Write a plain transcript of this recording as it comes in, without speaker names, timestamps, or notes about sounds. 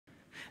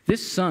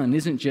This son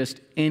isn't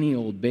just any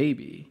old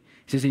baby.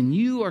 He says, and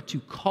you are to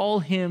call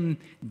him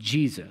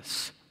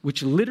Jesus,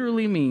 which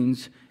literally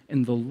means,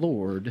 and the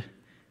Lord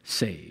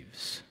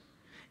saves.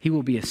 He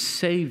will be a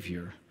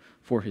savior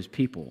for his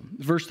people.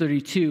 Verse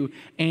 32,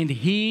 and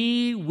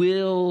he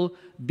will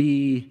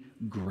be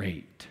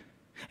great,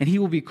 and he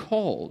will be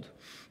called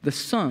the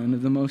Son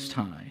of the Most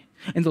High.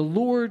 And the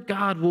Lord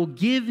God will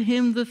give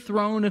him the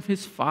throne of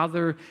his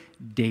father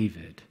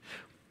David,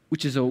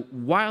 which is a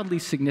wildly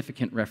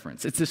significant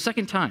reference. It's the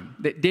second time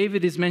that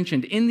David is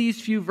mentioned in these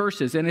few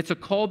verses, and it's a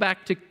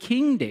callback to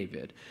King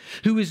David,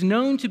 who is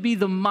known to be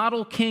the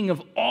model king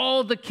of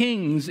all the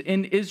kings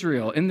in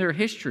Israel in their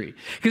history.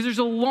 Because there's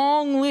a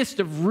long list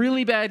of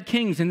really bad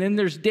kings, and then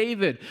there's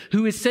David,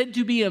 who is said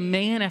to be a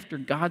man after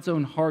God's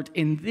own heart,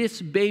 and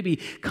this baby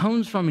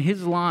comes from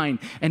his line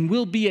and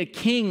will be a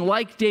king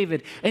like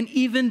David, an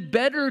even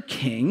better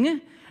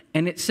king.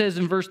 And it says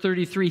in verse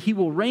 33, he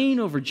will reign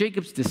over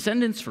Jacob's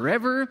descendants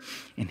forever,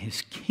 and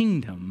his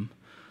kingdom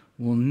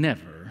will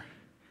never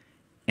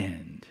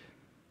end.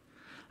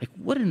 Like,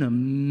 what an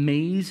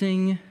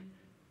amazing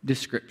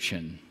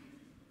description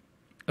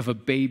of a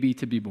baby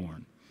to be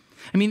born.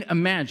 I mean,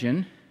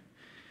 imagine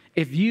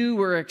if you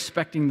were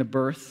expecting the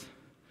birth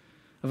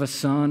of a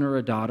son or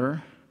a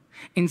daughter,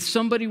 and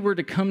somebody were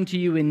to come to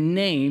you and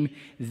name,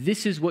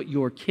 this is what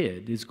your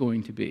kid is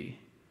going to be.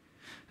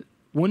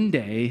 One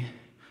day,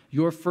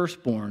 your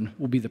firstborn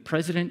will be the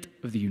President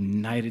of the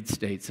United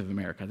States of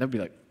America. That would be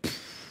like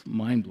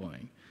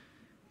mind-blowing.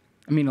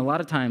 I mean, a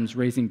lot of times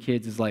raising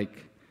kids is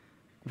like,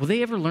 will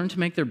they ever learn to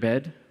make their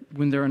bed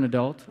when they're an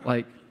adult?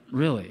 Like,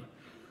 really?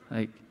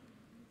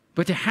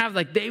 But to have,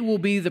 they will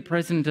be the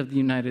President of the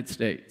United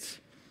States.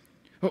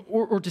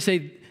 Or to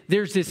say,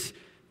 there's this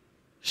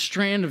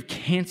strand of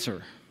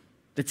cancer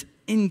that's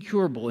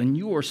incurable, and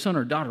your son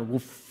or daughter will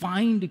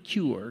find a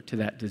cure to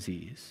that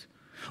disease.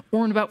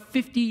 Or in about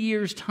 50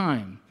 years'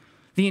 time,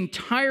 the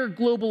entire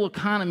global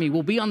economy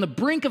will be on the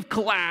brink of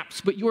collapse,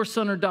 but your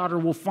son or daughter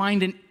will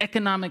find an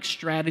economic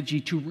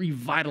strategy to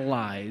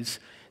revitalize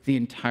the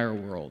entire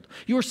world.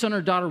 Your son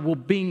or daughter will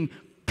bring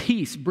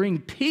peace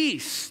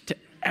to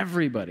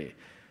everybody.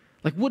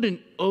 Like, what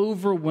an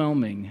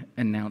overwhelming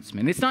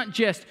announcement. It's not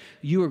just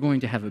you are going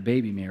to have a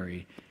baby,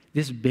 Mary.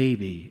 This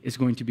baby is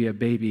going to be a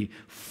baby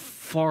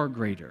far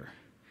greater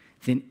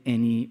than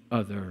any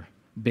other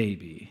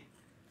baby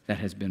that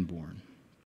has been born.